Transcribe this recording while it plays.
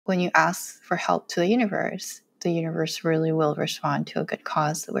when you ask for help to the universe really will respond to a good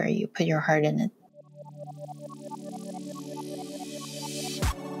cause where you put your heart in it.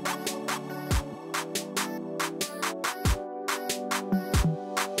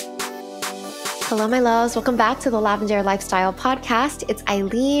 Hello, my loves. Welcome back to the Lavendaire Lifestyle Podcast. It's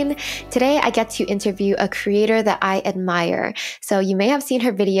Eileen. Today, I get to interview a creator that I admire. So you may have seen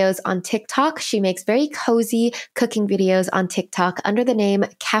her videos on TikTok. She makes very cozy cooking videos on TikTok under the name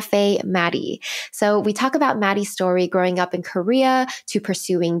Cafe Maddy. So we talk about Maddy's story growing up in Korea, to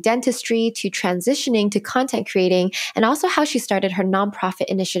pursuing dentistry, to transitioning to content creating, and also how she started her nonprofit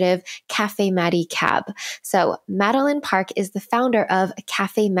initiative, Cafe Maddy Cab. So Maddy Park is the founder of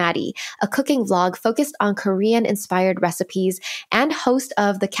Cafe Maddy, a cooking vlog focused on Korean-inspired recipes, and host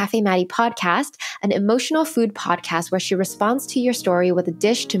of the Cafe Maddy podcast, an emotional food podcast where she responds to your story with a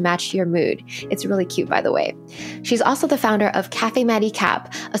dish to match your mood. It's really cute, by the way. She's also the founder of Cafe Maddy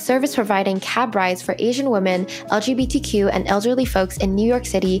Cab, a service providing cab rides for Asian women, LGBTQ, and elderly folks in New York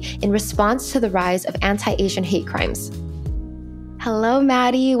City in response to the rise of anti-Asian hate crimes. Hello,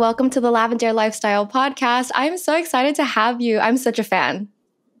 Maddy. Welcome to the Lavendaire Lifestyle Podcast. I'm so excited to have you. I'm such a fan.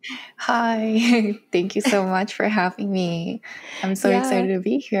 Hi, thank you so much for having me. I'm so excited to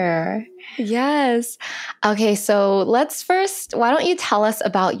be here. Yes. Okay, so why don't you tell us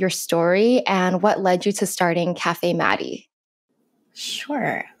about your story and what led you to starting Cafe Maddy?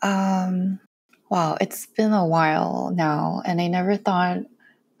 Sure. Wow, it's been a while now, and I never thought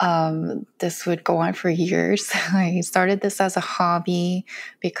this would go on for years. I started this as a hobby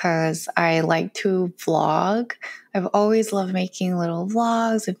because I like to vlog. I've always loved making little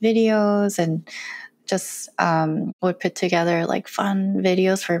vlogs and videos, and just would put together like fun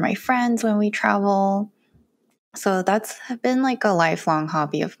videos for my friends when we travel. So that's been like a lifelong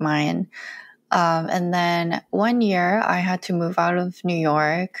hobby of mine. And then one year I had to move out of New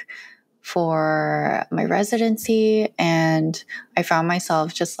York for my residency, and I found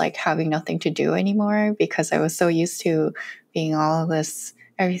myself just like having nothing to do anymore because I was so used to being all of this,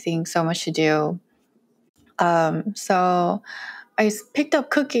 everything, so much to do. So I picked up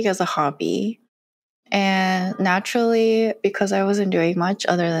cooking as a hobby, and naturally, because I wasn't doing much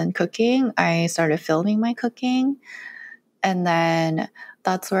other than cooking, I started filming my cooking, and then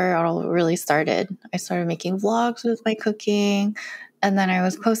that's where it all really started. I started making vlogs with my cooking. And then I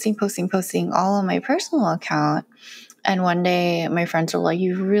was posting all on my personal account. And one day my friends were like,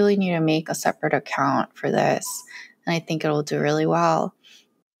 you really need to make a separate account for this. And I think it'll do really well.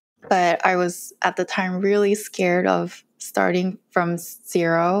 But I was at the time really scared of starting from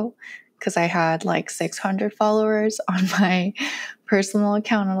zero because I had like 600 followers on my personal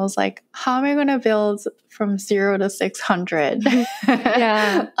account. And I was like, how am I going to build from 0 to 600?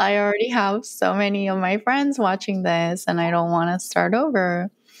 Yeah. I already have so many of my friends watching this and I don't want to start over.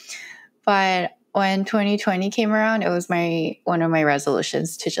 But when 2020 came around, it was one of my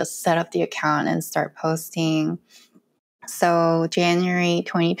resolutions to just set up the account and start posting. So January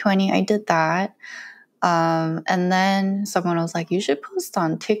 2020, I did that. And then someone was like, you should post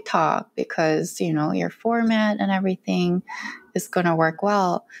on TikTok because, your format and everything is going to work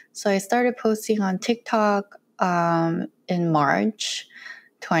well. So I started posting on TikTok in March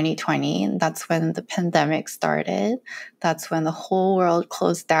 2020. And that's when the pandemic started. That's when the whole world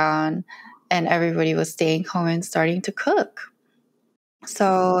closed down and everybody was staying home and starting to cook.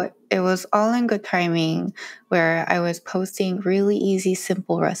 So it was all in good timing where I was posting really easy,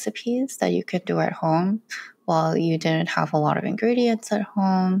 simple recipes that you could do at home while you didn't have a lot of ingredients at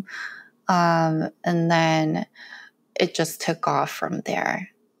home. And then it just took off from there.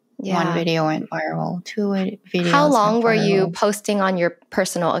 Yeah. One video went viral, 2 videos. How long were you posting on your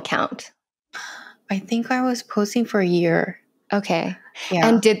personal account? I think I was posting for a year. Okay. Yeah.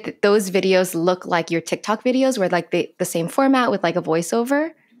 And did those videos look like your TikTok videos? Were like the same format with like a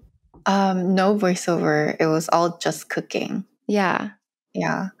voiceover? No voiceover. It was all just cooking. Yeah.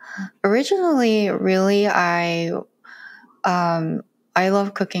 Yeah. Originally, really, I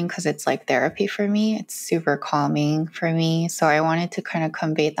love cooking because it's like therapy for me. It's super calming for me. So I wanted to kind of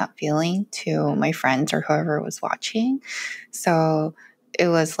convey that feeling to my friends or whoever was watching. So it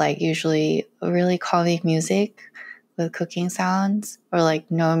was like usually really calming music with cooking sounds, or like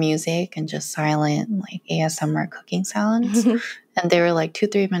no music and just silent like ASMR cooking sounds. And they were like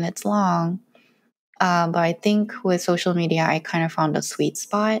 2-3 minutes long. But I think with social media, I kind of found a sweet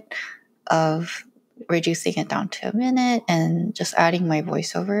spot of reducing it down to a minute and just adding my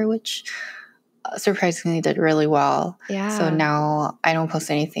voiceover, which surprisingly did really well. Yeah. So now I don't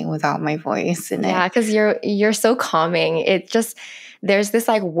post anything without my voice in Yeah, it. because you're so calming. It just there's this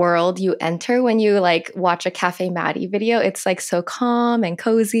like world you enter when you like watch a Cafe Maddy video. It's like so calm and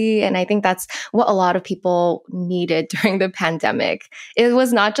cozy. And I think that's what a lot of people needed during the pandemic. It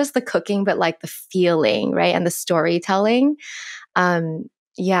was not just the cooking, but like the feeling, right? And the storytelling.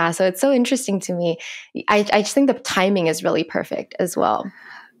 Yeah, so it's so interesting to me. I just think the timing is really perfect as well.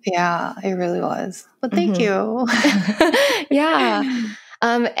 Yeah, it really was. But thank Mhm. you. Yeah.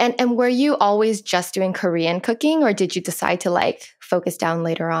 And were you always just doing Korean cooking, or did you decide to like focus down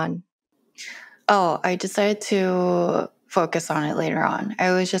later on? Oh, I decided to focus on it later on.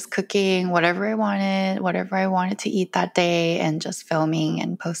 I was just cooking whatever I wanted to eat that day, and just filming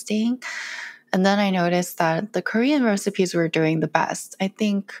and posting. And then I noticed that the Korean recipes were doing the best. I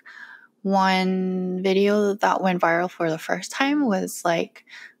think one video that went viral for the first time was like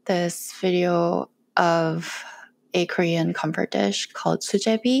this video of a Korean comfort dish called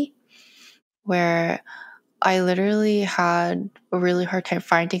sujebi, where I literally had a really hard time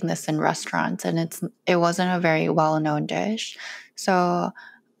finding this in restaurants, and it wasn't a very well-known dish. So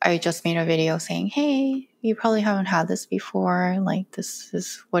I just made a video saying, "Hey, you probably haven't had this before. Like, this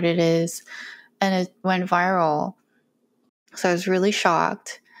is what it is." And it went viral. So I was really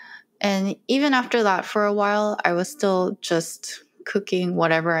shocked. And even after that, for a while, I was still just cooking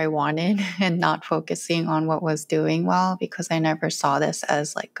whatever I wanted and not focusing on what was doing well, because I never saw this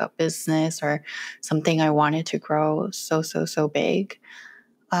as like a business or something I wanted to grow so big.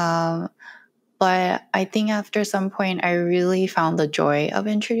 Um, but I think after some point, I really found the joy of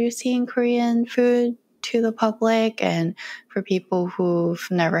introducing Korean food to the public, and for people who've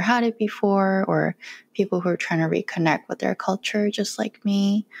never had it before, or people who are trying to reconnect with their culture just like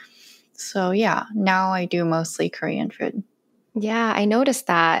me. So yeah, now I do mostly Korean food. Yeah, I noticed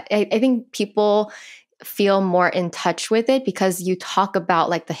that. I think people feel more in touch with it because you talk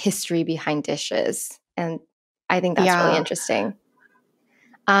about like the history behind dishes. And I think that's really Yeah, interesting.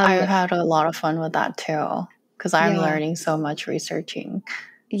 Um, I've had a lot of fun with that too, because I'm yeah. learning so much researching.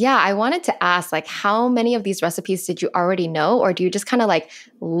 Yeah, I wanted to ask like how many of these recipes did you already know, or do you just kind of like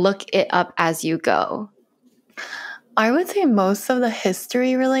look it up as you go? I would say most of the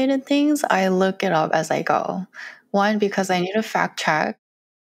history related things, I look it up as I go. One, because I need a fact check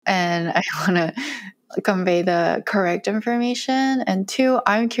and I want to convey the correct information. And two,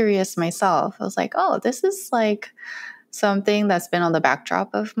 I'm curious myself. I was like, oh, this is like something that's been on the backdrop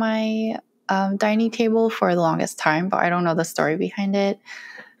of my dining table for the longest time, but I don't know the story behind it.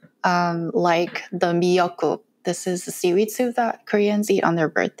 Like the miyeokguk. This is the seaweed soup that Koreans eat on their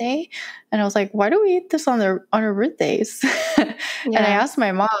birthday. And I was like, why do we eat this on our birthdays? And I Yeah. asked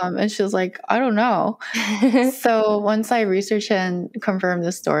my mom, and she was like, I don't know. So once I researched and confirmed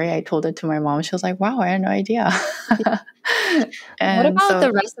the story, I told it to my mom. She was like, wow, I had no idea. What And about the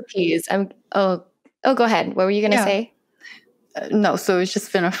so, recipes? Oh, go ahead. What were you going to yeah, say? no, so it's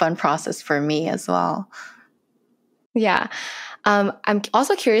just been a fun process for me as well. Yeah. I'm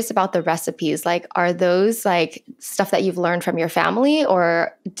also curious about the recipes. Like, are those like stuff that you've learned from your family,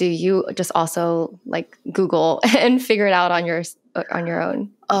 or do you just also like Google and figure it out on your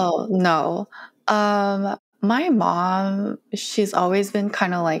own? Oh, no. My mom, she's always been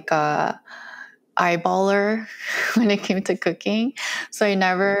kind of like a eyeballer when it came to cooking. So I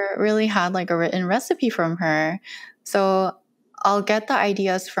never really had like a written recipe from her. So I'll get the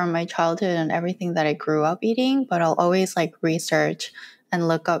ideas from my childhood and everything that I grew up eating, but I'll always like research and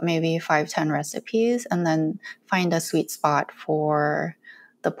look up maybe 5, 10 recipes, and then find a sweet spot for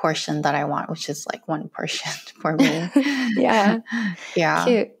the portion that I want, which is like one portion for me. Yeah, Yeah.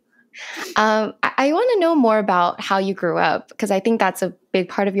 cute. I want to know more about how you grew up because I think that's a big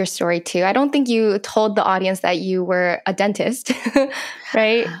part of your story too. I don't think you told the audience that you were a dentist,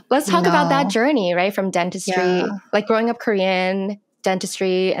 right? Let's talk about that No. journey, right? From Yeah. dentistry, like growing up Korean,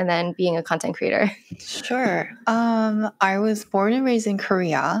 dentistry, and then being a content creator. Sure. I was born and raised in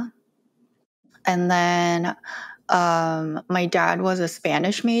Korea, and then my dad was a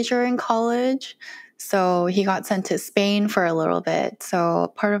Spanish major in college, so he got sent to Spain for a little bit.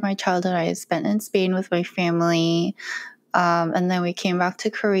 So part of my childhood I spent in Spain with my family, and then we came back to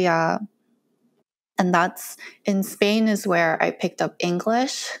Korea, and that's in Spain is where I picked up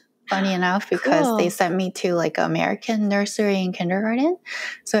English. Funny enough, because they Cool. sent me to like American nursery and kindergarten.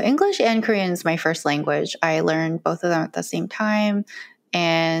 So English and Korean is my first language. I learned both of them at the same time.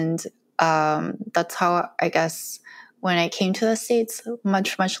 And that's how I guess when I came to the States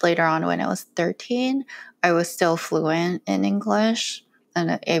much later on, when I was 13, I was still fluent in English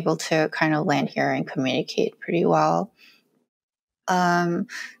and able to kind of land here and communicate pretty well.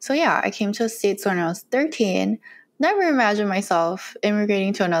 So yeah, I came to the States when I was 13. Never imagined myself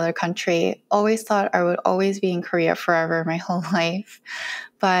immigrating to another country. Always thought I would always be in Korea forever my whole life.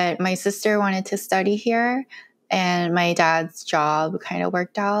 But my sister wanted to study here, and my dad's job kind of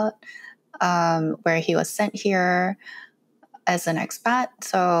worked out, where he was sent here as an expat.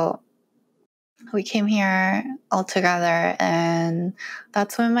 So we came here all together, and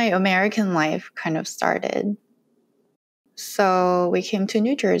that's when my American life kind of started. So we came to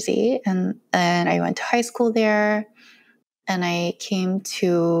New Jersey, and I went to high school there, and I came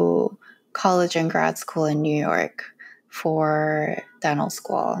to college and grad school in New York for dental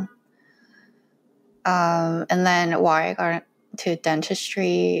school. And then why I got into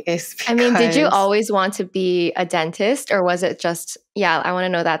dentistry is because... I mean, did you always want to be a dentist, or was it just, I want to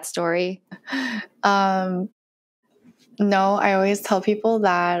know that story. No, I always tell people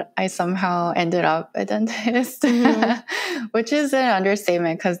that I somehow ended up a dentist, which is an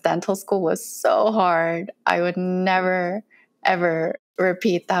understatement because dental school was so hard. I would never, ever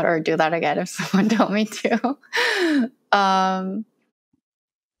repeat that or do that again if someone told me to.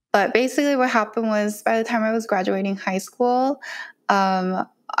 But basically what happened was, by the time I was graduating high school, I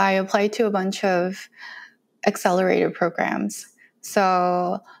applied to a bunch of accelerated programs.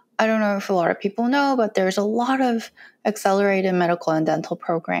 So I don't know if a lot of people know, but there's a lot of accelerated medical and dental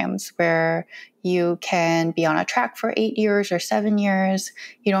programs where you can be on a track for 8 years or 7 years.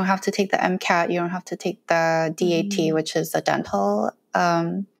 You don't have to take the MCAT. You don't have to take the DAT, which is the dental.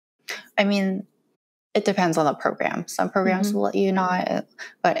 I mean, it depends on the program. Some programs will let you not.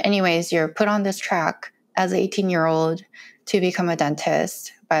 But anyways, you're put on this track as an 18-year-old to become a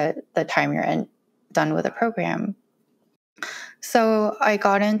dentist by the time you're done with the program. So I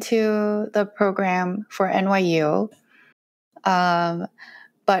got into the program for NYU,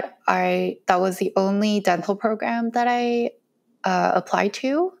 but that was the only dental program that I applied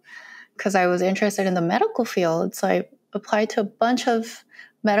to because I was interested in the medical field. So I applied to a bunch of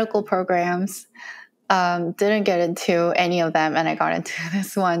medical programs, didn't get into any of them, and I got into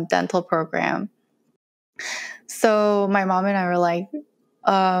this one dental program. So my mom and I were like,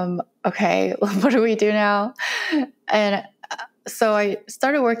 okay, what do we do now? And so I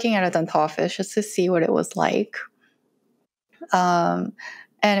started working at a dental office just to see what it was like. And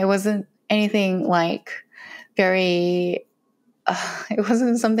it wasn't anything like it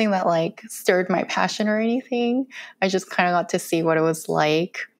wasn't something that like stirred my passion or anything. I just kind of got to see what it was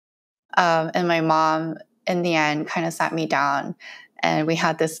like. And my mom, in the end, kind of sat me down and we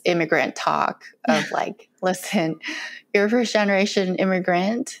had this immigrant talk of like, listen, you're a first generation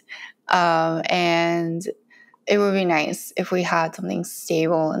immigrant. And it would be nice if we had something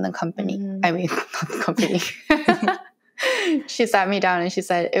stable in the company. I mean, not the company. She sat me down and she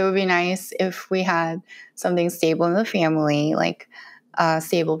said, it would be nice if we had something stable in the family, like a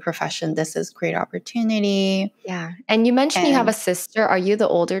stable profession. This is great opportunity. Yeah. And you mentioned you have a sister. Are you the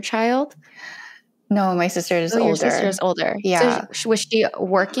older child? No, my sister is older. Your sister is older. Yeah. So was she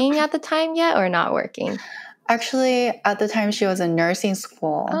working at the time yet or not working? Actually, at the time, she was in nursing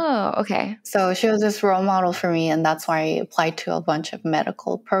school. Oh, okay. So she was this role model for me, and that's why I applied to a bunch of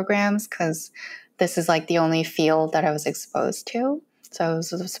medical programs because this is like the only field that I was exposed to. So I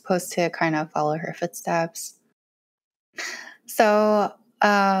was supposed to kind of follow her footsteps. So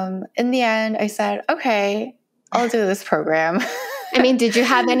in the end, I said, okay, I'll do this program. I mean, did you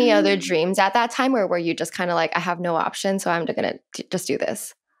have any other dreams at that time, or were you just kind of like, I have no option, so I'm going to just do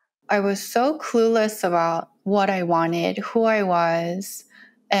this? I was so clueless about what I wanted, who I was,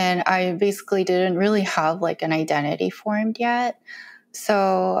 and I basically didn't really have like an identity formed yet.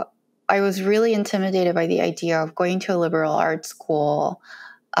 So I was really intimidated by the idea of going to a liberal arts school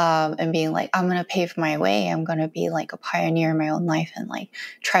and being like, I'm going to pave my way. I'm going to be like a pioneer in my own life and like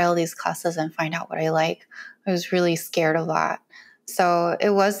try all these classes and find out what I like. I was really scared of that. So it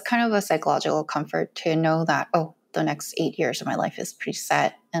was kind of a psychological comfort to know that, oh, the next 8 years of my life is pretty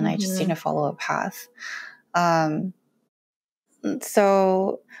set and I just need to follow a path.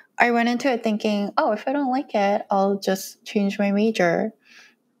 So I went into it thinking, oh, if I don't like it, I'll just change my major.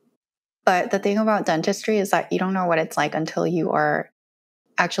 But the thing about dentistry is that you don't know what it's like until you are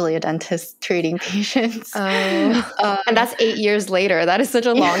actually a dentist treating patients. And that's 8 years later. That is such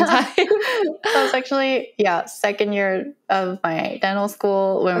a long time. That was actually, second year of my dental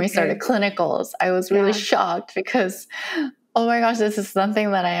school when we started clinicals. I was really shocked because, oh my gosh, this is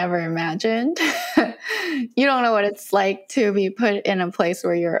something that I ever imagined. You don't know what it's like to be put in a place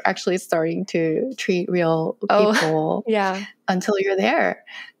where you're actually starting to treat real people until you're there.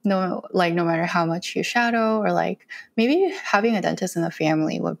 No matter how much you shadow or like maybe having a dentist in the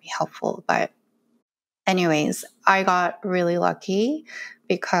family would be helpful. But anyways, I got really lucky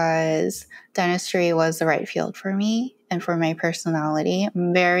because dentistry was the right field for me and for my personality.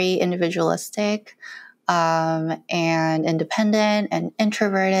 I'm very individualistic and independent and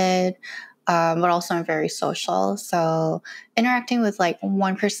introverted, but also I'm very social. So interacting with like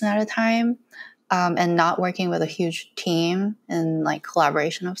one person at a time and not working with a huge team and like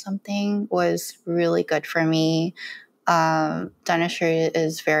collaboration of something was really good for me. Dentistry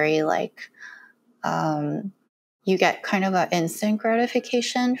is very like, you get kind of an instant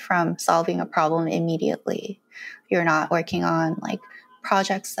gratification from solving a problem immediately. You're not working on like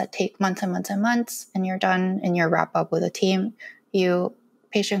projects that take months and months and months and you're done and you're wrapped up with a team.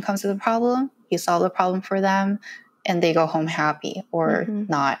 Patient comes with a problem, you solve the problem for them and they go home happy or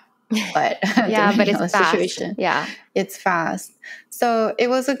not. But yeah, but depending it's on the fast. situation, Yeah, it's fast. So it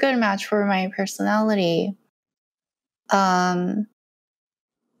was a good match for my personality.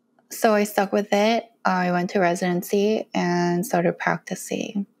 So I stuck with it. I went to residency and started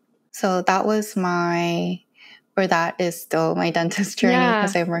practicing. So that is still my dentist journey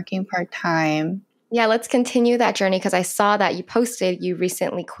because I'm working part-time. Yeah, let's continue that journey because I saw that you posted you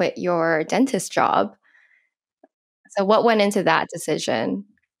recently quit your dentist job. So what went into that decision?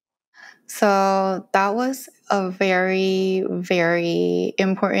 So that was a very, very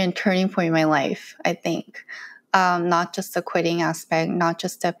important turning point in my life, I think. Not just the quitting aspect, not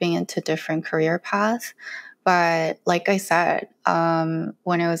just stepping into different career paths, but like I said, when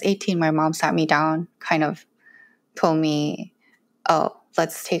I was 18, my mom sat me down, kind of told me, oh,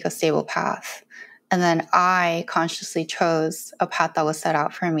 let's take a stable path. And then I consciously chose a path that was set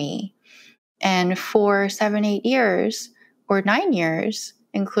out for me. And for 7, 8 years or 9 years,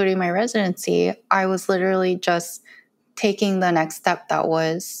 including my residency, I was literally just taking the next step that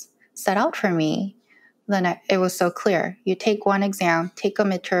was set out for me. Then it was so clear. You take one exam, take a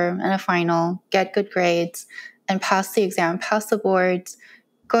midterm and a final, get good grades, and pass the exam, pass the boards,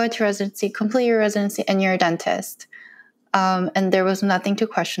 go into residency, complete your residency, and you're a dentist. And there was nothing to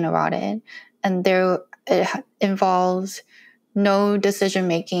question about it. And it involves no decision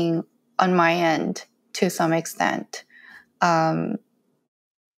making on my end to some extent. And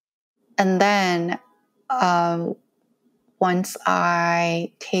then once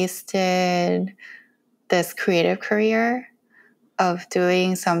I tasted this creative career of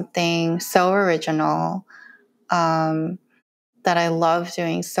doing something so original that I love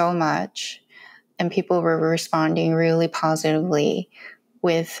doing so much, and people were responding really positively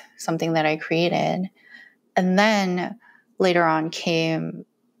with something that I created. And then later on came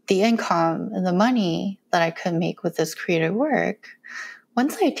the income and the money that I could make with this creative work.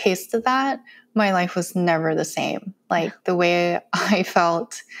 Once I tasted that, my life was never the same. Like the way I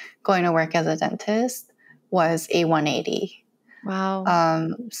felt going to work as a dentist was a 180. Wow.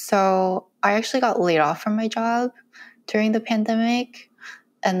 So I actually got laid off from my job during the pandemic.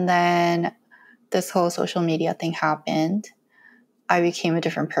 And then this whole social media thing happened. I became a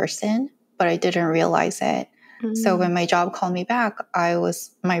different person, but I didn't realize it. So when my job called me back,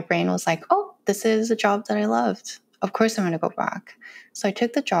 my brain was like, oh, this is a job that I loved. Of course I'm going to go back. So I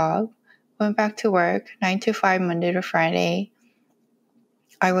took the job, went back to work, 9 to 5, Monday to Friday.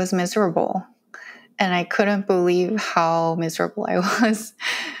 I was miserable. And I couldn't believe how miserable I was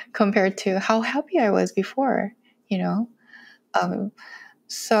compared to how happy I was before, you know?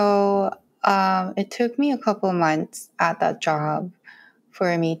 So it took me a couple months at that job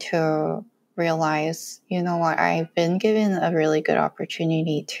for me to realize, you know what, I've been given a really good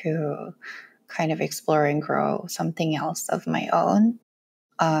opportunity to kind of explore and grow something else of my own.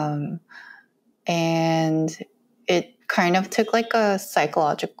 And it kind of took like a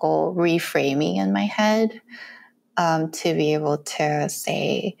psychological reframing in my head to be able to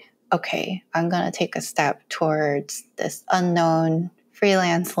say, okay, I'm going to take a step towards this unknown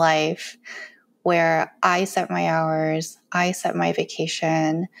freelance life where I set my hours, I set my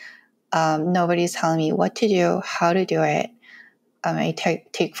vacation. Nobody's telling me what to do, how to do it. I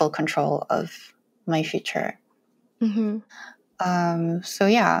take full control of my future. So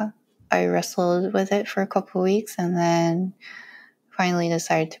yeah, I wrestled with it for a couple of weeks and then finally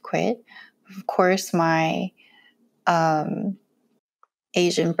decided to quit. Of course, my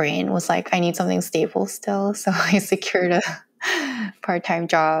Asian brain was like, I need something stable still. So I secured a part-time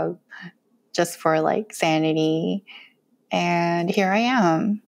job just for like sanity. And here I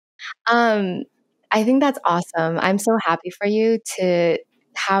am. I think that's awesome. I'm so happy for you to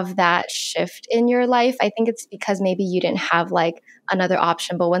have that shift in your life. I think it's because maybe you didn't have like another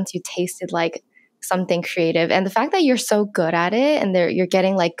option, but once you tasted like something creative and the fact that you're so good at it and you're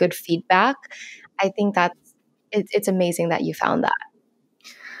getting like good feedback, I think it's amazing that you found that.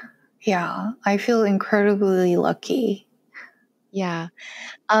 Yeah, I feel incredibly lucky. Yeah.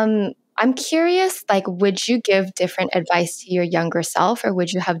 I'm curious, like, would you give different advice to your younger self, or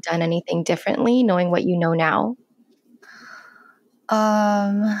would you have done anything differently knowing what you know now?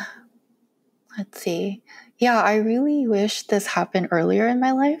 Um, let's see. Yeah, I really wish this happened earlier in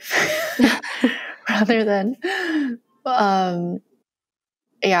my life rather than, um,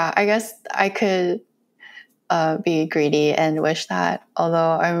 yeah, I guess I could be greedy and wish that,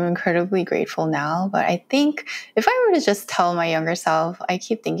 although I'm incredibly grateful now. But I think if I were to just tell my younger self, I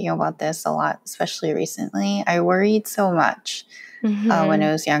keep thinking about this a lot, especially recently. I worried so much when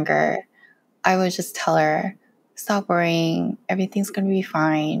I was younger. I would just tell her, stop worrying. Everything's going to be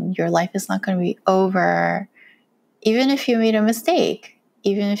fine. Your life is not going to be over. Even if you made a mistake,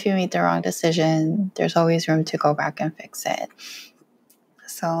 even if you made the wrong decision, there's always room to go back and fix it.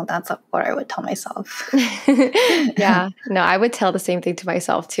 So that's what I would tell myself. Yeah, no, I would tell the same thing to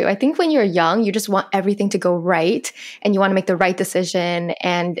myself too. I think when you're young, you just want everything to go right and you want to make the right decision,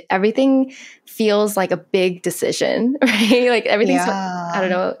 and everything feels like a big decision, right? Like everything's, I don't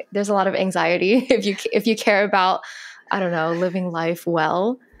Yeah, know, there's a lot of anxiety if you care about, I don't know, living life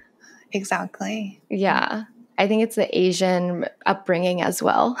well. exactly. Yeah. I think it's the Asian upbringing as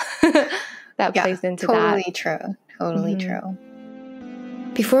well that Yeah, plays into that. totally true. Totally Mhm. true.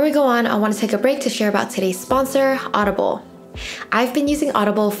 Before we go on, I want to take a break to share about today's sponsor, Audible. I've been using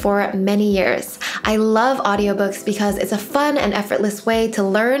Audible for many years. I love audiobooks because it's a fun and effortless way to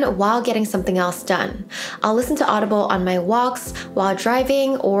learn while getting something else done. I'll listen to Audible on my walks, while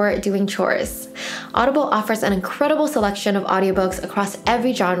driving, or doing chores. Audible offers an incredible selection of audiobooks across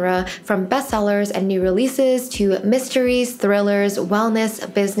every genre, from bestsellers and new releases to mysteries, thrillers, wellness,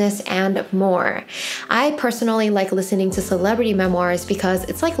 business, and more. I personally like listening to celebrity memoirs because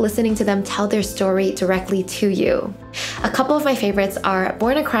it's like listening to them tell their story directly to you. A couple of my favorites are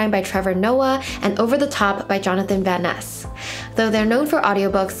Born a Crime by Trevor Noah and Over the Top by Jonathan Van Ness. Though they're known for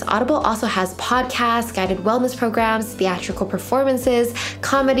audiobooks, Audible also has podcasts, guided wellness programs, theatrical performances,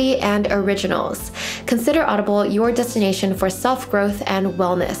 comedy, and originals. Consider Audible your destination for self-growth and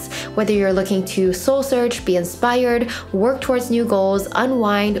wellness, whether you're looking to soul search, be inspired, work towards new goals,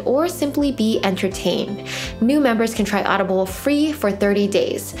 unwind, or simply be entertained. New members can try Audible free for 30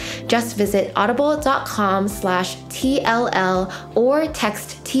 days. Just visit audible.com/TLL or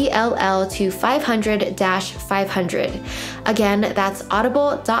text TLL to 500-500. Again, that's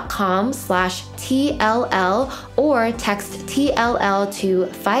audible.com/TLL or text TLL to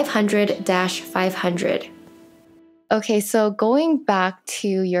 500-500. Okay, so going back to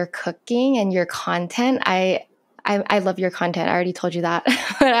your cooking and your content, I love your content. I already told you that,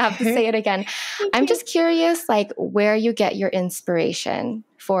 but I have to say it again. Thank I'm you. just curious, like, where you get your inspiration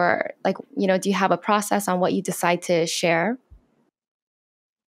for, like, do you have a process on what you decide to share?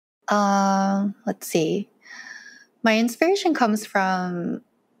 Let's see. My inspiration comes from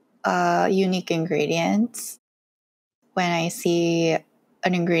unique ingredients. When I see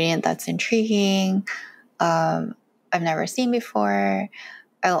an ingredient that's intriguing, I've never seen before,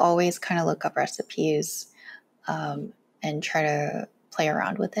 I'll always kind of look up recipes and try to play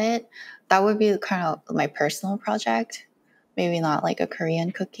around with it. That would be kind of my personal project, maybe not like a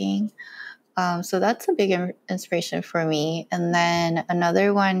Korean cooking. So that's a big inspiration for me. And then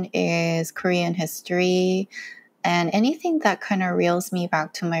another one is Korean history, and anything that kind of reels me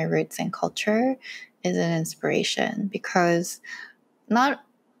back to my roots and culture is an inspiration, because not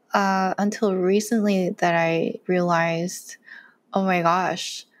until recently that I realized, oh my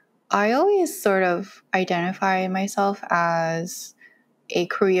gosh, I always sort of identify myself as a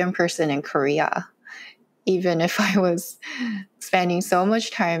Korean person in Korea, even if I was spending so much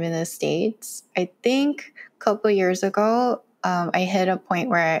time in the States. I think a couple of years ago, I hit a point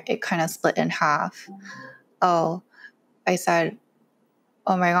where it kind of split in half. Oh, I said,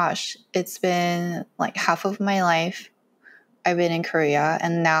 oh my gosh, it's been like half of my life I've been in Korea,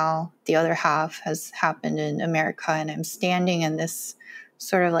 and now the other half has happened in America, and I'm standing in this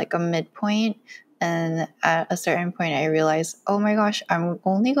sort of like a midpoint. And at a certain point, I realized, oh my gosh, I'm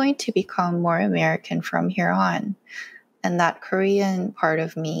only going to become more American from here on. And that Korean part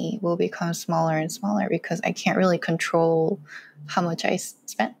of me will become smaller and smaller because I can't really control how much I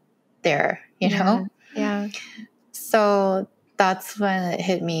spent there, you know? Yeah. So that's when it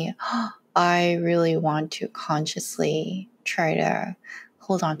hit me. I really want to consciously try to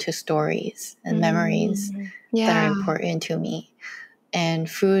hold on to stories and memories that are Yeah. important to me. And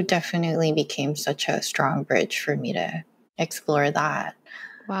food definitely became such a strong bridge for me to explore that.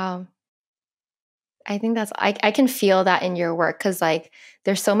 Wow. I think I can feel that in your work, because like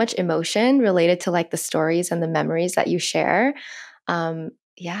there's so much emotion related to like the stories and the memories that you share.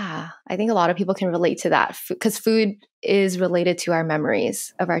 Yeah, I think a lot of people can relate to that because food is related to our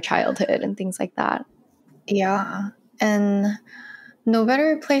memories of our childhood and things like that. Yeah. And no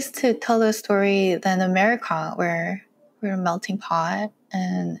better place to tell the story than America, where we're a melting pot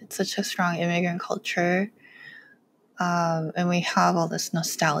and it's such a strong immigrant culture. And we have all this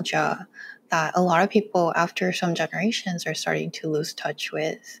nostalgia that a lot of people after some generations are starting to lose touch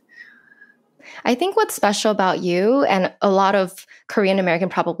with. I think what's special about you, and a lot of Korean American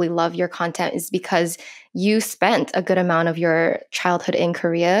probably love your content, is because you spent a good amount of your childhood in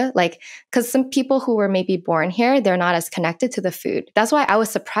Korea. Like, because some people who were maybe born here, they're not as connected to the food. That's why I was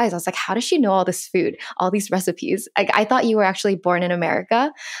surprised. I was like, how does she know all this food, all these recipes? Like, I thought you were actually born in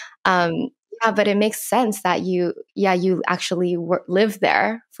America. Um, yeah, but it makes sense that you actually lived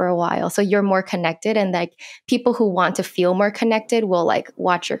there for a while. So you're more connected, and like people who want to feel more connected will like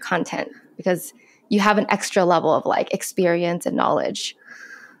watch your content because you have an extra level of like experience and knowledge.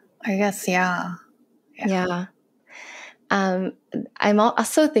 I guess, yeah. Yeah. I'm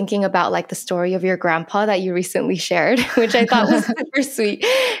also thinking about like the story of your grandpa that you recently shared, which I thought was super sweet.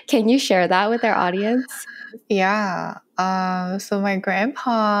 Can you share that with our audience? Yeah. So my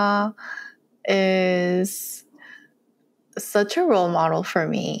grandpa is such a role model for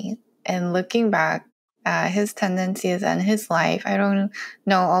me. And looking back at his tendencies and his life, I don't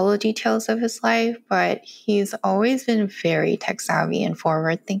know all the details of his life, but he's always been very tech savvy and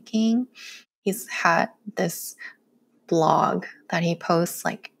forward thinking. He's had this blog that he posts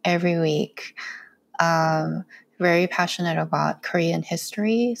like every week. Very passionate about Korean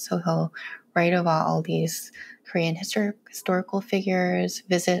history. So he'll write about all these Korean historical figures,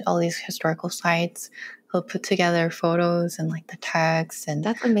 visit all these historical sites. He'll put together photos and like the text and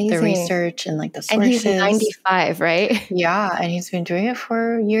That's the amazing. research and like the And he's sources. 95, right? Yeah, and he's been doing it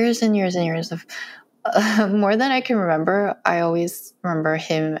for years and years and years of more than I can remember. I always remember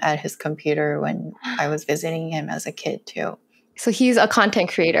him at his computer when I was visiting him as a kid too. So he's a content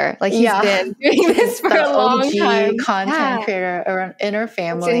creator. Like he's been doing this for the a long OG time. content creator in our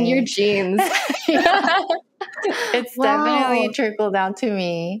family. It's in your genes. It's definitely trickled down to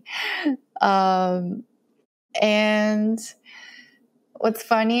me. And what's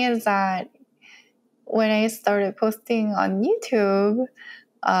funny is that when I started posting on YouTube,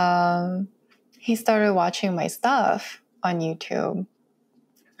 he started watching my stuff on YouTube.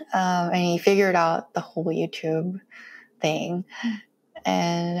 And he figured out the whole YouTube thing.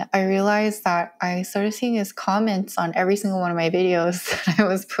 And I realized that I started seeing his comments on every single one of my videos that I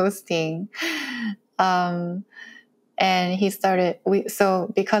was posting. And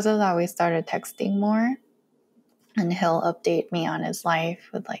so because of that, we started texting more. And he'll update me on his life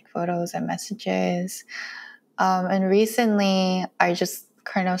with like photos and messages. And recently, I just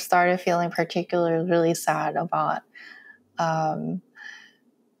kind of started feeling particularly really sad about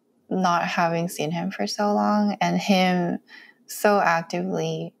not having seen him for so long and him so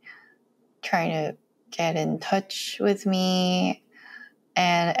actively trying to get in touch with me.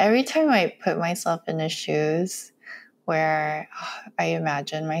 And every time I put myself in his shoes, where I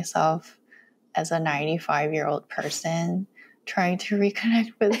imagine myself as a 95-year-old person trying to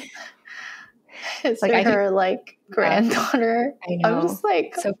reconnect with his Like, her granddaughter. I know. I'm just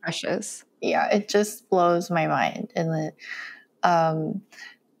like, so precious. Yeah, it just blows my mind. And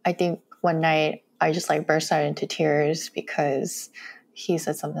I think one night I just like burst out into tears because he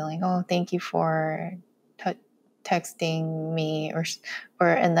said something like, "Oh, thank you for texting me,"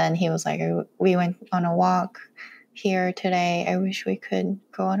 and then he was like, "We went on a walk here today. I wish we could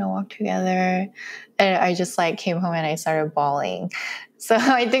go on a walk together." And I just like came home and I started bawling. So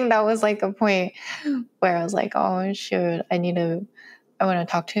I think that was like a point where I was like, "Oh shoot, I want to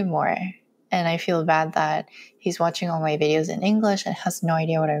talk to him more." And I feel bad that he's watching all my videos in English and has no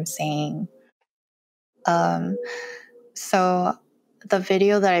idea what I'm saying. So the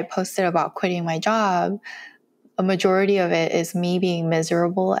video that I posted about quitting my job, a majority of it is me being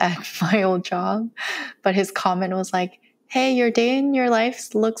miserable at my old job. But his comment was like, "Hey, your day in your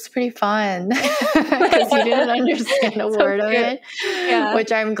life looks pretty fun." Because he didn't understand a word of it. Yeah.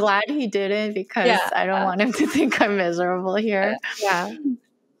 Which I'm glad he didn't, because I don't want him to think I'm miserable here. Yeah.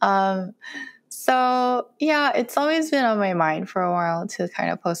 So yeah, it's always been on my mind for a while to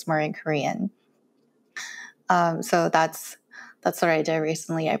kind of post more in Korean. So that's what I did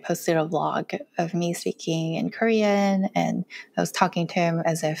recently. I posted a vlog of me speaking in Korean, and I was talking to him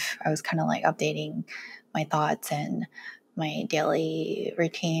as if I was kind of like updating my thoughts and my daily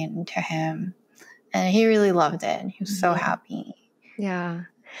routine to him. And he really loved it. He was so happy. Yeah.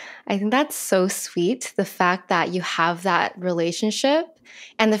 I think that's so sweet. The fact that you have that relationship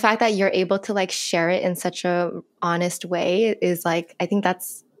and the fact that you're able to like share it in such a honest way is like, I think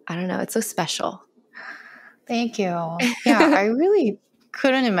that's, I don't know, it's so special. Thank you. Yeah, I really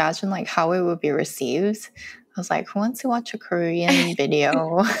couldn't imagine like how it would be received. I was like, who wants to watch a Korean video?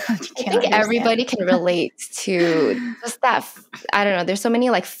 You I can't think understand. everybody can relate to just that. I don't know. There's so many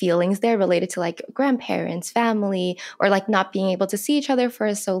like feelings there related to like grandparents, family, or like not being able to see each other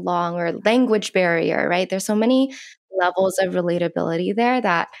for so long, or language barrier, right? There's so many levels of relatability there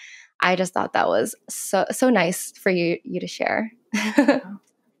that I just thought that was so nice for you to share.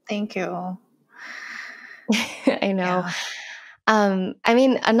 Thank you. I know. Yeah. I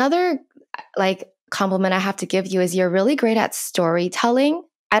mean, another like compliment I have to give you is you're really great at storytelling.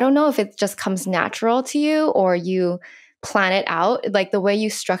 I don't know if it just comes natural to you or you plan it out, like the way you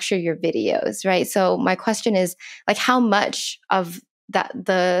structure your videos, right? So my question is like how much of that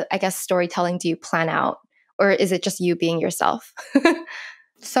the I guess storytelling do you plan out or is it just you being yourself?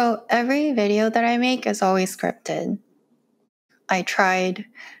 So every video that I make is always scripted. I tried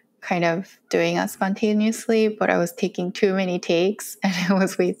kind of doing it spontaneously, but I was taking too many takes and I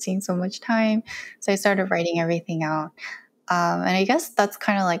was wasting so much time. So I started writing everything out. And I guess that's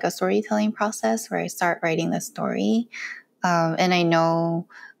kind of like a storytelling process where I start writing the story. And I know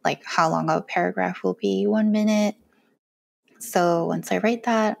like how long a paragraph will be, 1 minute. So once I write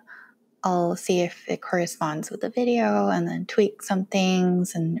that, I'll see if it corresponds with the video and then tweak some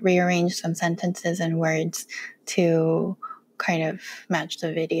things and rearrange some sentences and words to kind of match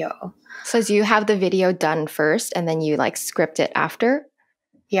the video. So do you have the video done first and then you like script it after?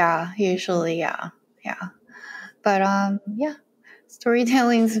 Yeah, usually, yeah. Yeah. But yeah,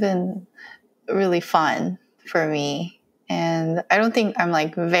 storytelling's been really fun for me. And I don't think I'm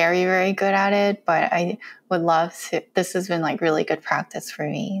like very, very good at it, but I would love to. This has been like really good practice for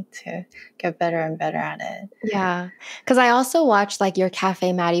me to get better and better at it. Yeah. Because I also watched like your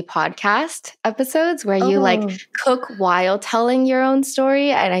Cafe Maddy podcast episodes where you like Oh, cook while telling your own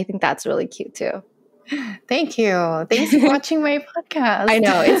story. And I think that's really cute too. thank you. Thanks for watching my I podcast.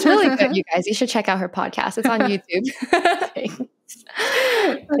 know. It's really good, you guys. You should check out her podcast. It's on YouTube. Thanks.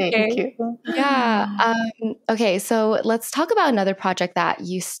 Thank Okay. you. Yeah. Okay. So let's talk about another project that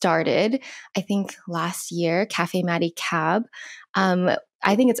you started, I think last year, Cafe Maddy Cab.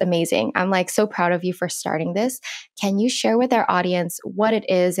 I think it's amazing. I'm like so proud of you for starting this. Can you share with our audience what it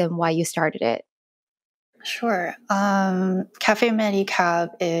is and why you started it? Sure. Cafe Maddy Cab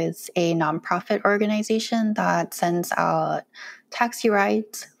is a nonprofit organization that sends out taxi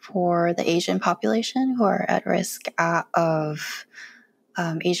rides for the Asian population who are at risk of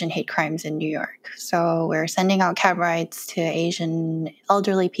Asian hate crimes in New York. So we're sending out cab rides to Asian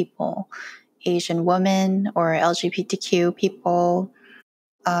elderly people, Asian women, or LGBTQ people,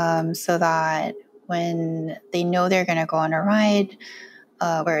 so that when they know they're going to go on a ride,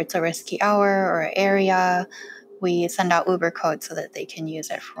 where it's a risky hour or area, we send out Uber codes so that they can use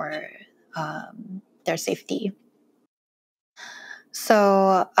it for their safety.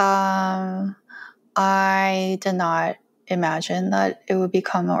 So I did not imagine that it would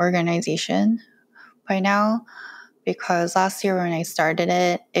become an organization by now, because last year when I started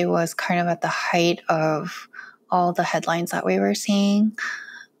it, it was kind of at the height of all the headlines that we were seeing.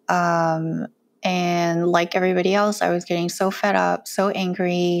 And like everybody else, I was getting so fed up, so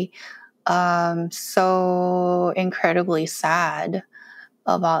angry, so incredibly sad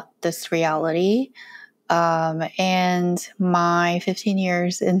about this reality. And my 15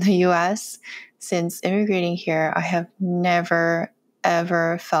 years in the US, since immigrating here, I have never,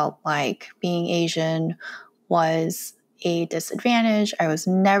 ever felt like being Asian was a disadvantage. I was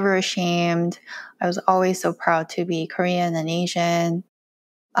never ashamed. I was always so proud to be Korean and Asian.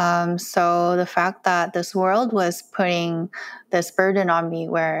 So the fact that this world was putting this burden on me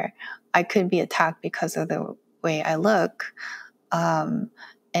where I could be attacked because of the way I look, um,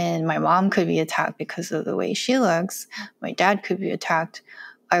 and my mom could be attacked because of the way she looks, my dad could be attacked,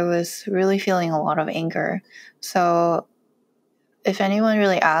 I was really feeling a lot of anger. So if anyone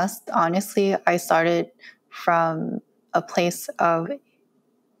really asked, honestly, I started from a place of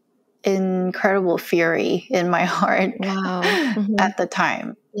incredible fury in my heart Wow. Mm-hmm. at the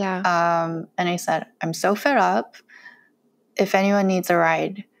time. Yeah. And I said, I'm so fed up. If anyone needs a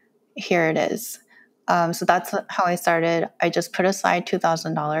ride, here it is. So that's how I started. I just put aside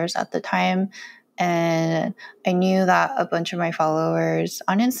 $2,000 at the time. And I knew that a bunch of my followers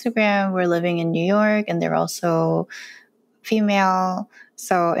on Instagram were living in New York and they're also female.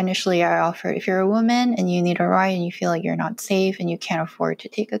 So initially I offered, if you're a woman and you need a ride and you feel like you're not safe and you can't afford to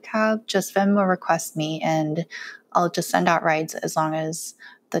take a cab, just Venmo request me and I'll just send out rides as long as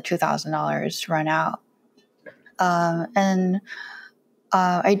the $2,000 run out. And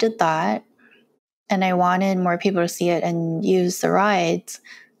I did that, and I wanted more people to see it and use the rides.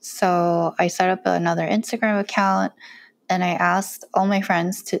 So I set up another Instagram account, and I asked all my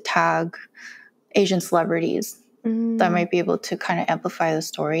friends to tag Asian celebrities that might be able to kind of amplify the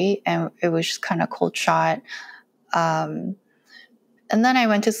story. And it was just kind of cold shot. And then I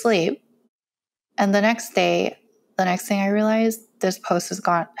went to sleep. And the next day, the next thing I realized, this post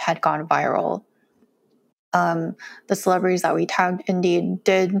had gone viral. The celebrities that we tagged indeed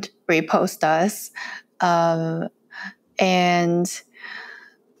did repost us. And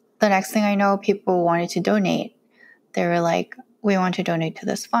the next thing I know, people wanted to donate. They were like, we want to donate to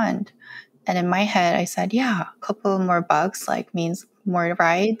this fund. And in my head, I said, yeah, a couple more bucks like means more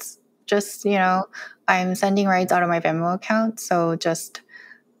rides. Just, I'm sending rides out of my Venmo account. So just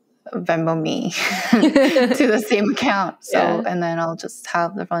Venmo me to the same account. So, and then I'll just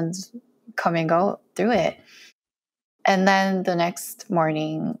have the funds come and go through it. And then the next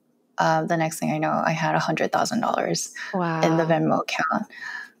morning, the next thing I know, I had $100,000 in the Venmo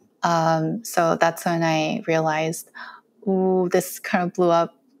account. So that's when I realized, ooh, this kind of blew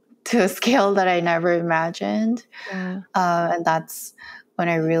up to a scale that I never imagined. And that's when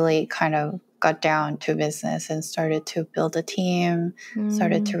I really kind of got down to business and started to build a team,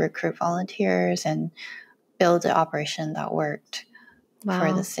 started to recruit volunteers, and build an operation that worked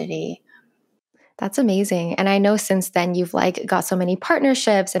for the city. That's amazing. And I know since then you've got so many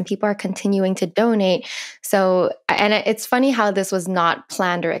partnerships and people are continuing to donate. So, and it's funny how this was not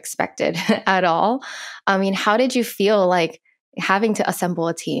planned or expected at all. I mean, how did you feel like having to assemble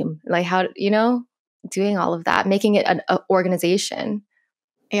a team? Like how, doing all of that, making it an organization?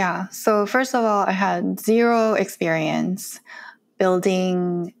 Yeah. So first of all, I had zero experience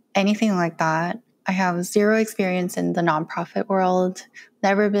building anything like that. I have zero experience in the nonprofit world,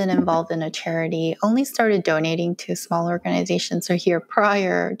 never been involved in a charity, only started donating to small organizations here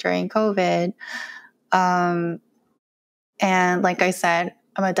prior during COVID. And like I said,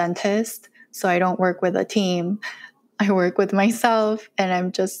 I'm a dentist, so I don't work with a team. I work with myself, and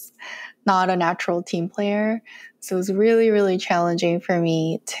I'm just not a natural team player. So it was really, really challenging for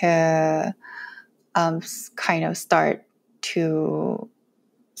me to kind of start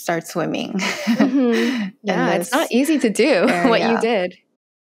swimming. Yeah, it's not easy to do what you did.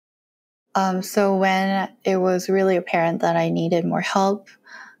 So when it was really apparent that I needed more help,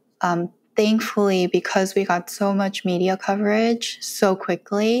 thankfully, because we got so much media coverage so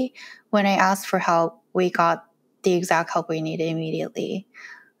quickly, when I asked for help, we got the exact help we needed immediately.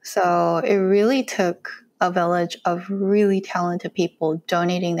 So it really took a village of really talented people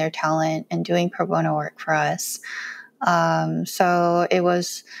donating their talent and doing pro bono work for us. So it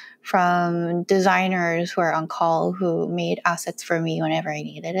was from designers who are on call who made assets for me whenever I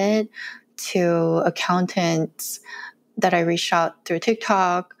needed it, to accountants that I reached out through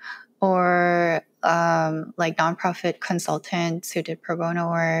TikTok, or nonprofit consultants who did pro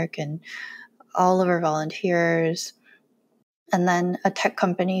bono work, and all of our volunteers. And then a tech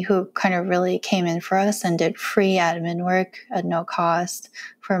company who kind of really came in for us and did free admin work at no cost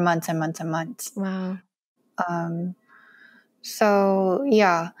for months and months and months. Wow. So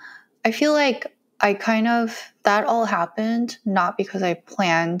yeah, I feel like that all happened not because I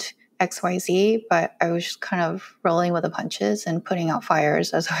planned XYZ, but I was just kind of rolling with the punches and putting out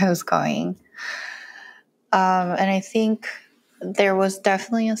fires as I was going. And I think there was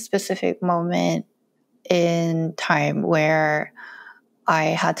definitely a specific moment in time where I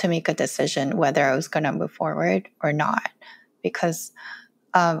had to make a decision whether I was going to move forward or not, because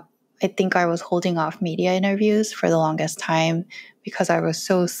I think I was holding off media interviews for the longest time because I was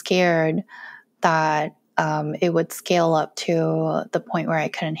so scared that it would scale up to the point where I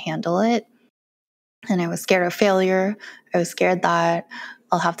couldn't handle it. And I was scared of failure. I was scared that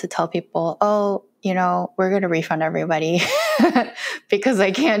I'll have to tell people, oh, we're going to refund everybody because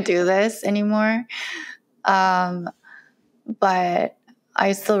I can't do this anymore. But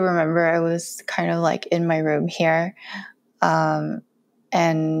I still remember I was kind of in my room here. And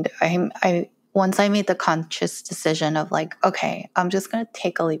I once I made the conscious decision of okay, I'm just going to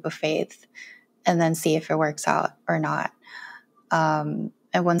take a leap of faith and then see if it works out or not. And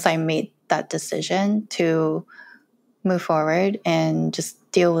once I made that decision to move forward and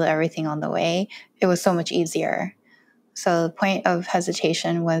just deal with everything on the way, it was so much easier. So the point of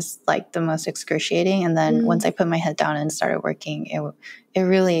hesitation was the most excruciating. And then once I put my head down and started working, it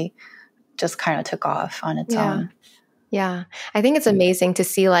really just kind of took off on its own. Yeah. I think it's amazing to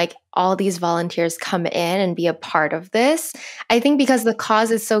see all these volunteers come in and be a part of this. I think because the cause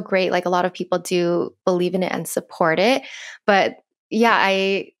is so great, a lot of people do believe in it and support it. But yeah,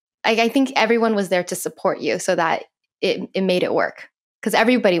 I think everyone was there to support you so that it made it work because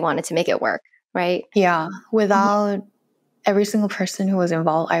everybody wanted to make it work, right? Yeah. Without every single person who was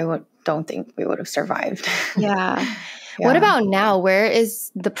involved, don't think we would have survived. Yeah. What Yeah. about now? Where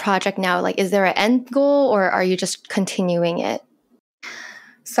is the project now? Like, is there an end goal or are you just continuing it?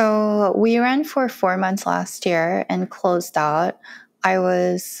 So we ran for 4 months last year and closed out. I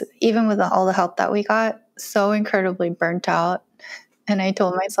was, even with all the help that we got, so incredibly burnt out. And I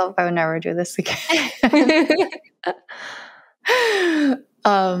told myself I would never do this again.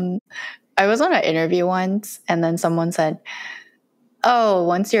 um, I was on an interview once, and then someone said, "Oh,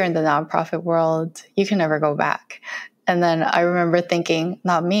 once you're in the nonprofit world, you can never go back." And then I remember thinking,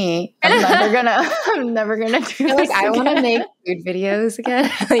 "Not me. I'm never gonna do You're this like, I want to again. make food videos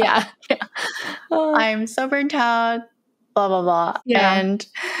again. Yeah. I'm so burnt out." Blah blah blah. Yeah. And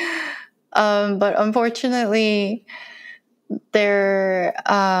but unfortunately, there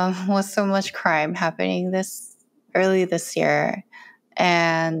was so much crime happening early this year,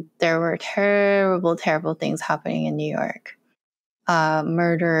 and there were terrible, terrible things happening in New York.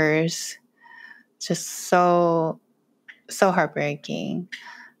 Murders, just so heartbreaking.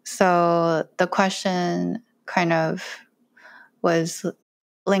 So the question kind of was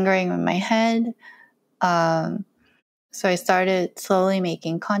lingering in my head. So I started slowly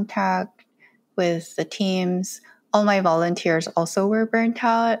making contact with the teams. All my volunteers also were burnt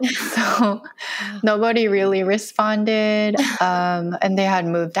out. So nobody really responded. And they had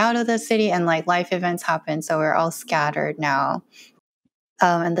moved out of the city, and like life events happened. So we're all scattered now.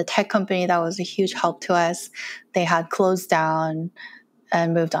 And the tech company that was a huge help to us, they had closed down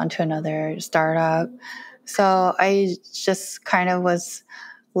and moved on to another startup. So I just kind of was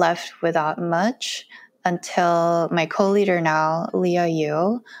left without much until my co-leader now, Leah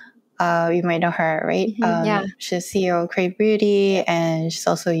Yu. You might know her, right? Yeah. She's CEO of Crave Beauty, and she's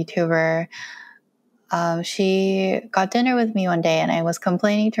also a YouTuber. She got dinner with me one day, and I was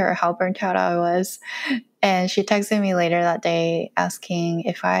complaining to her how burnt out I was. And she texted me later that day asking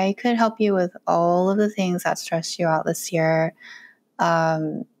if I could help you with all of the things that stressed you out this year.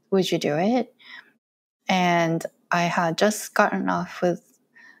 Would you do it? And I had just gotten off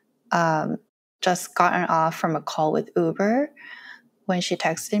from a call with Uber when she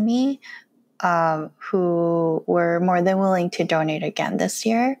texted me, who were more than willing to donate again this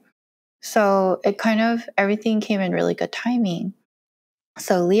year. So it kind of, everything came in really good timing.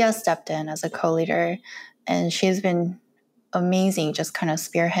 So Leah stepped in as a co-leader, and she's been amazing, just kind of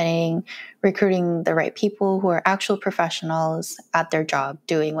spearheading, recruiting the right people who are actual professionals at their job,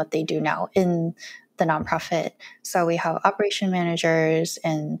 doing what they do now in the nonprofit. So we have operation managers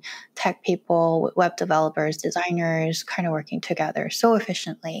and tech people, web developers, designers, kind of working together so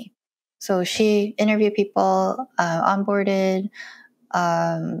efficiently. So she interviewed people, onboarded.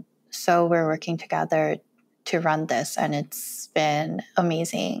 So we're working together to run this, and it's been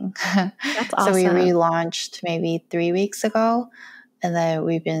amazing. That's So we awesome. relaunched maybe 3 weeks ago, and then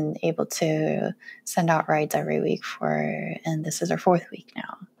we've been able to send out rides every week and this is our 4th week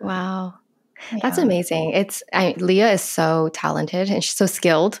now. Wow. That's Yeah. amazing. Leah is so talented and she's so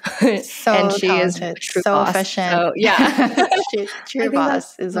skilled and So she is a talented, true so boss. efficient. So yeah, I True think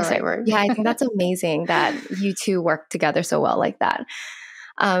that's, boss is the right word. yeah, I think that's amazing that you two work together so well like that.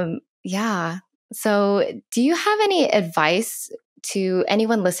 Yeah. So do you have any advice to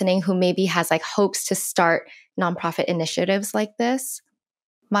anyone listening who maybe has like hopes to start nonprofit initiatives like this?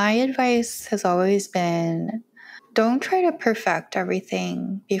 My advice has always been, don't try to perfect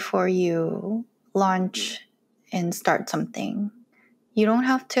everything before you launch and start something. You don't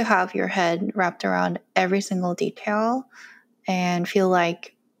have to have your head wrapped around every single detail and feel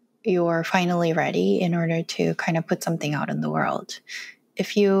like you're finally ready in order to kind of put something out in the world.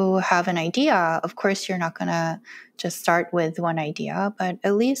 If you have an idea, of course, you're not going to just start with one idea, but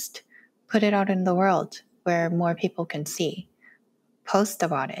at least put it out in the world where more people can see. Post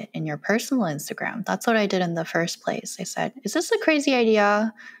about it in your personal Instagram. That's what I did in the first place. I said, "Is this a crazy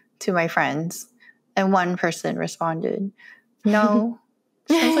idea?" to my friends. And one person responded, "No,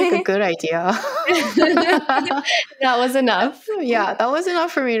 sounds like a good idea." That was enough. Yeah, that was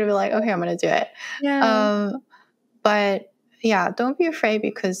enough for me to be like, okay, I'm going to do it. Yeah. But yeah, don't be afraid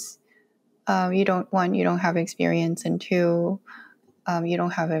because you don't have experience, and two, you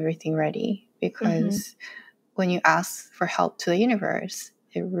don't have everything ready because when you ask for help to the universe,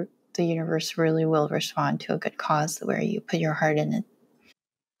 the universe really will respond to a good cause where you put your heart in it.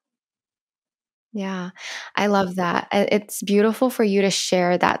 Yeah. I love that. It's beautiful for you to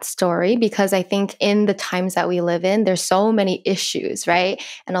share that story because I think in the times that we live in, there's so many issues, right?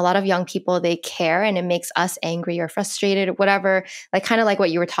 And a lot of young people, they care and it makes us angry or frustrated or whatever, like kind of like what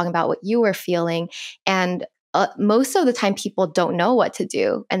you were talking about, what you were feeling. And most of the time, people don't know what to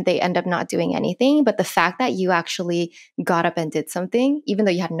do and they end up not doing anything. But the fact that you actually got up and did something, even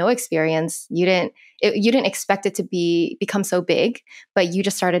though you had no experience, you didn't expect it to become so big, but you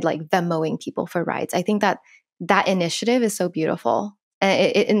just started like Venmoing people for rides. I think that initiative is so beautiful.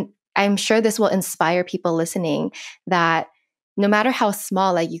 And I'm sure this will inspire people listening that no matter how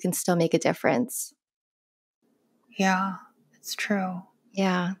small, like you can still make a difference. Yeah, it's true.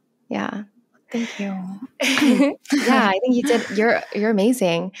 Yeah. Yeah. Thank you. Yeah, I think you're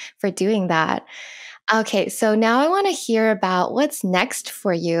amazing for doing that. Okay, so now I want to hear about what's next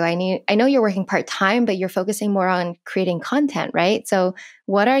for you. I know you're working part-time, but you're focusing more on creating content, right? So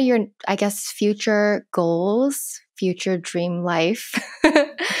what are your, I guess, future goals, future dream life,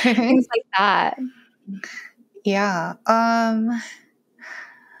 things like that? Yeah. I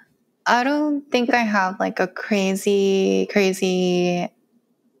don't think I have like a crazy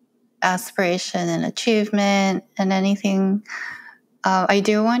aspiration and achievement and anything. I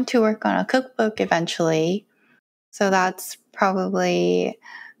do want to work on a cookbook eventually. So that's probably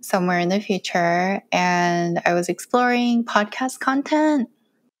somewhere in the future. And I was exploring podcast content.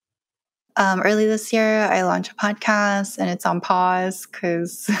 Early this year, I launched a podcast and it's on pause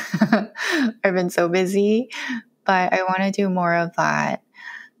because I've been so busy. But I want to do more of that.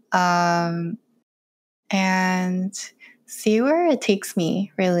 And see where it takes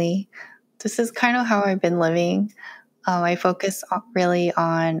me, really. This is kind of how I've been living. I focus really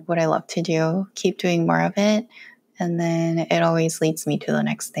on what I love to do, keep doing more of it, and then it always leads me to the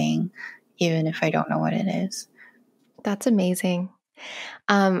next thing, even if I don't know what it is. That's amazing.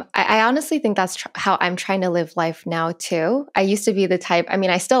 I honestly think that's how I'm trying to live life now too. I used to be the type, I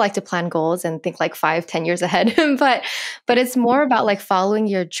mean, I still like to plan goals and think like 5, 10 years ahead, but it's more about like following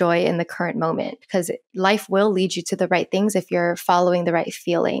your joy in the current moment because life will lead you to the right things if you're following the right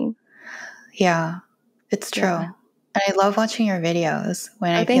feeling. Yeah, it's true. Yeah. And I love watching your videos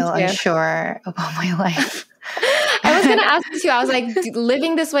when I Thank feel you. unsure about my life. I was going to ask you too. I was like,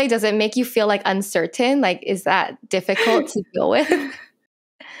 living this way, does it make you feel like uncertain? Like, is that difficult to deal with?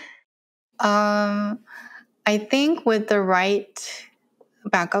 I think with the right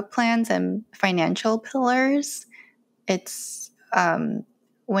backup plans and financial pillars, it's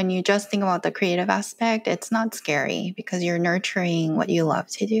when you just think about the creative aspect, it's not scary because you're nurturing what you love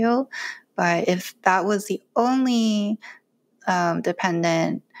to do. But if that was the only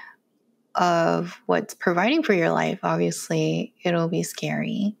dependent of what's providing for your life, obviously it'll be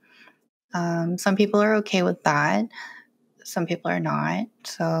scary. Some people are okay with that. Some people are not.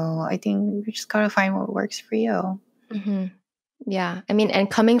 So I think you just got to find what works for you. Mm-hmm. Yeah. I mean, and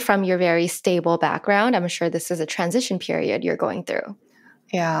coming from your very stable background, I'm sure this is a transition period you're going through.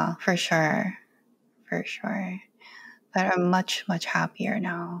 Yeah, for sure. For sure. But I'm much, much happier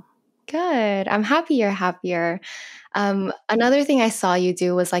now. Good. I'm happy you're happier. Another thing I saw you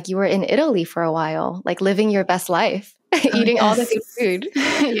do was like you were in Italy for a while, like living your best life, Oh, eating all the yes. good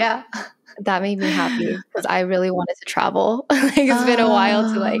food. Yeah. That made me happy because I really wanted to travel. Like it's been a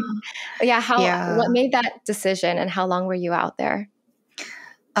while to like, yeah. What Yeah. made that decision and how long were you out there?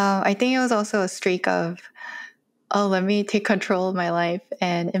 I think it was also a streak of, oh, let me take control of my life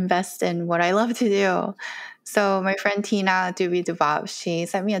and invest in what I love to do. So my friend Tina Doobie Dubab, she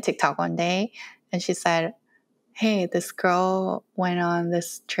sent me a TikTok one day and she said, hey, this girl went on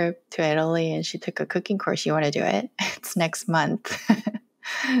this trip to Italy and she took a cooking course. You want to do it? It's next month.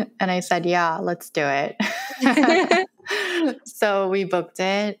 And I said, yeah, let's do it. So we booked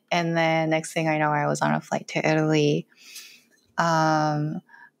it. And then next thing I know, I was on a flight to Italy.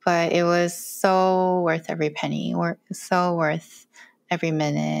 But it was so worth every penny, or so worth every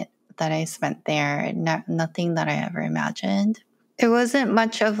minute that I spent there. Nothing that I ever imagined. It wasn't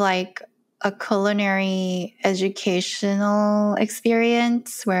much of like a culinary educational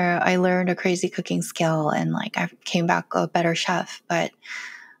experience where I learned a crazy cooking skill and like I came back a better chef, but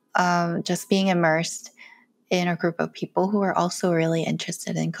just being immersed in a group of people who are also really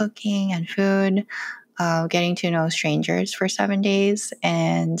interested in cooking and food, getting to know strangers for 7 days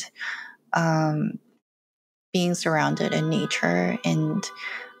and being surrounded in nature and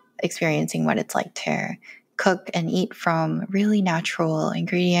experiencing what it's like to cook and eat from really natural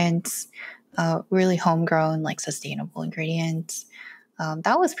ingredients, really homegrown, like sustainable ingredients.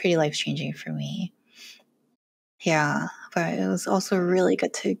 That was pretty life changing for me. Yeah, but it was also really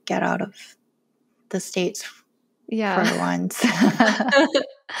good to get out of the States Yeah. for once.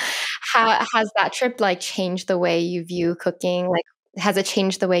 How has that trip like changed the way you view cooking? Like, has it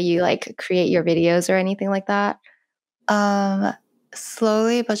changed the way you like create your videos or anything like that? Um,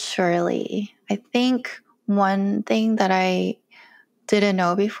 Slowly but surely. I think one thing that I didn't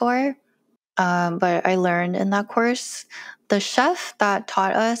know before, but I learned in that course, the chef that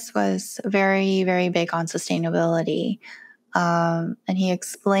taught us was very, very big on sustainability. And he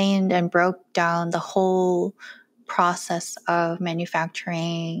explained and broke down the whole process of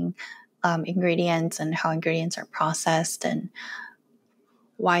manufacturing ingredients and how ingredients are processed and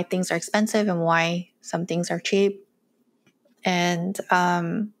why things are expensive and why some things are cheap. And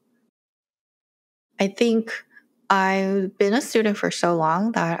I think I've been a student for so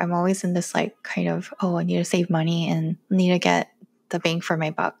long that I'm always in this like kind of, oh, I need to save money and need to get the bang for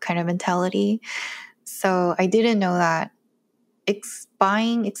my buck kind of mentality. So I didn't know that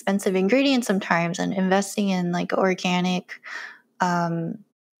buying expensive ingredients sometimes and investing in like um,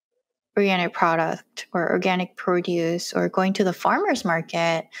 organic product or organic produce or going to the farmer's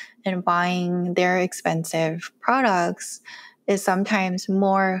market and buying their expensive products is sometimes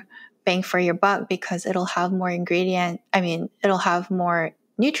more bang for your buck because it'll have more it'll have more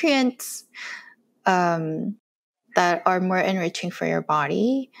nutrients that are more enriching for your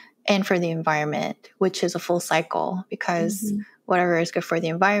body and for the environment, which is a full cycle because whatever is good for the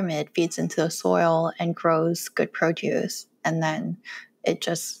environment feeds into the soil and grows good produce. And then it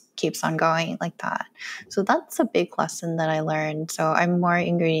just keeps on going like that. So that's a big lesson that I learned. So I'm more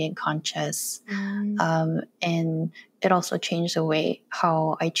ingredient conscious. And it also changed the way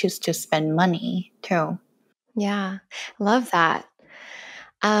how I choose to spend money too. Yeah, love that.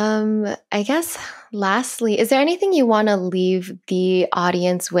 I guess lastly, is there anything you want to leave the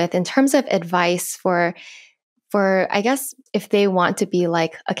audience with in terms of advice for I guess if they want to be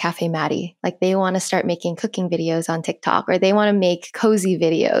like a Cafe Maddy, like they want to start making cooking videos on TikTok or they want to make cozy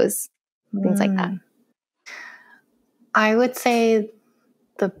videos, things like that? I would say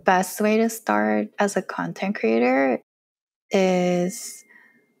the best way to start as a content creator is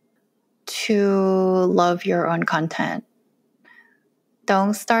to love your own content.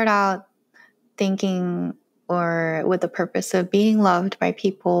 Don't start out thinking or with the purpose of being loved by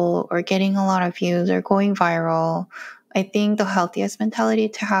people or getting a lot of views or going viral. I think the healthiest mentality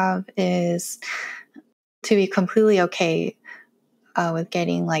to have is to be completely okay with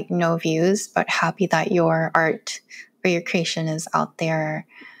getting like no views, but happy that your art or your creation is out there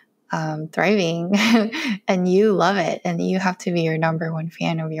thriving and you love it and you have to be your number one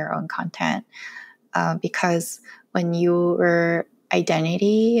fan of your own content because when your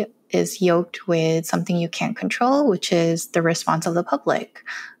identity is yoked with something you can't control, which is the response of the public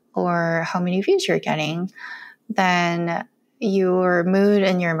or how many views you're getting, then your mood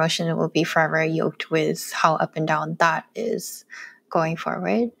and your emotion will be forever yoked with how up and down that is going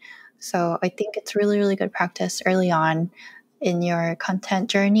forward. So I think it's really, really good practice early on in your content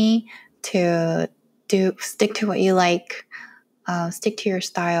journey to stick to what you like, stick to your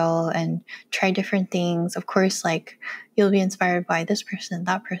style and try different things. Of course, like you'll be inspired by this person,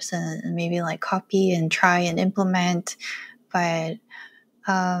 that person, and maybe like copy and try and implement, but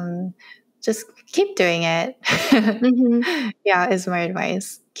just keep doing it. Yeah, is my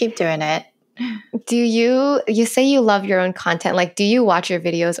advice. Keep doing it. Do you say you love your own content? Like, do you watch your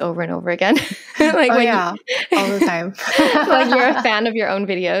videos over and over again? Like all the time. Like you're a fan of your own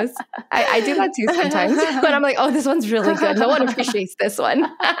videos. I do that too sometimes. But I'm like, oh, this one's really good. No one appreciates this one.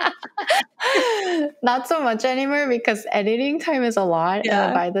 Not so much anymore because editing time is a lot. Yeah.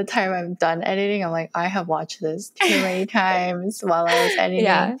 And by the time I'm done editing, I'm like, I have watched this too many times while I was editing.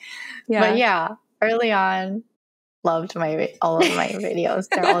 Yeah. But yeah, early on, loved all of my videos.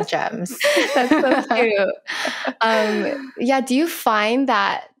 They're all gems. That's so cute. Yeah, do you find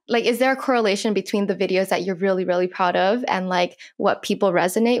that like is there a correlation between the videos that you're really, really proud of and like what people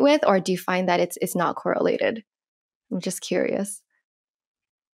resonate with, or do you find that it's not correlated? I'm just curious.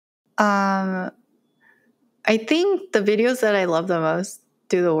 I think the videos that I love the most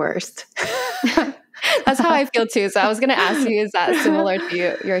do the worst. That's how I feel too. So I was going to ask you, is that similar to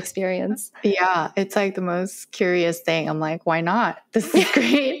your experience? Yeah, it's like the most curious thing. I'm like, why not? This is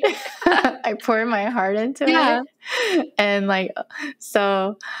great. I pour my heart into it. And like,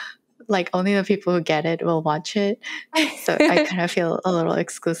 so like only the people who get it will watch it. So I kind of feel a little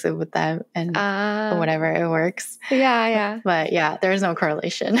exclusive with them and whatever, it works. Yeah. But yeah, there's no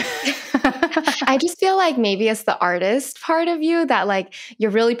correlation. I just feel like maybe it's the artist part of you that like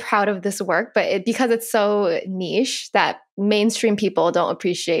you're really proud of this work, but because it's so niche that mainstream people don't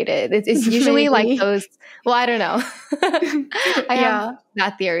appreciate it. It's usually like those, well, I don't know. I have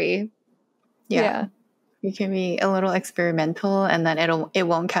that theory. Yeah. You can be a little experimental, and then it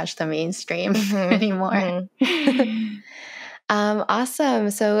won't catch the mainstream anymore. Awesome.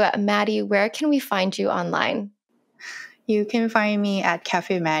 So, Maddy, where can we find you online? You can find me at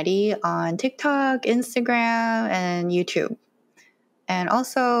Cafe Maddy on TikTok, Instagram, and YouTube. And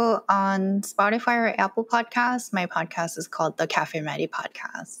also on Spotify or Apple Podcasts, my podcast is called the Cafe Maddy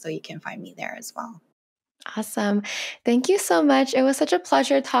Podcast. So you can find me there as well. Awesome. Thank you so much. It was such a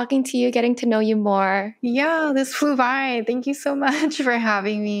pleasure talking to you, getting to know you more. Yeah, this flew by. Thank you so much for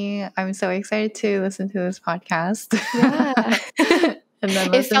having me. I'm so excited to listen to this podcast. Yeah. And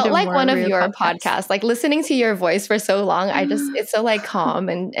then it felt like one of your podcasts. Like listening to your voice for so long, it's so like calm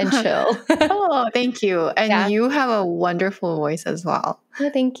and chill. Oh, thank you. And you have a wonderful voice as well.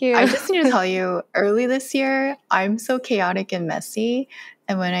 Oh, thank you. I just need to tell you, early this year, I'm so chaotic and messy.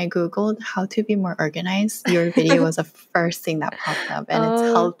 And when I Googled how to be more organized, your video was the first thing that popped up. And it's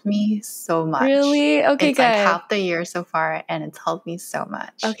helped me so much. Really? Okay, it's good. Like half the year so far, and it's helped me so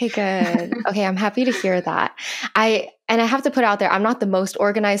much. Okay, good. Okay, I'm happy to hear that. And I have to put out there, I'm not the most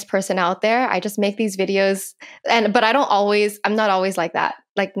organized person out there. I just make these videos, but I'm not always like that.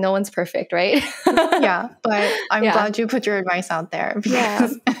 Like no one's perfect, right? Yeah, but I'm glad you put your advice out there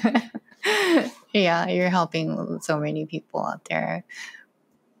because you're helping so many people out there.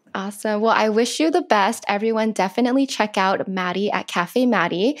 Awesome. Well, I wish you the best. Everyone definitely check out Maddy at Cafe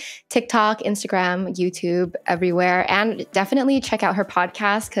Maddy, TikTok, Instagram, YouTube, everywhere. And definitely check out her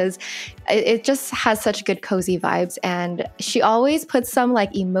podcast because it just has such good cozy vibes. And she always puts some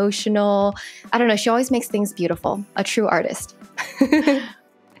like emotional, I don't know, she always makes things beautiful. A true artist.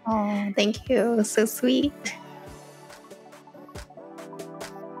 Oh, thank you. So sweet.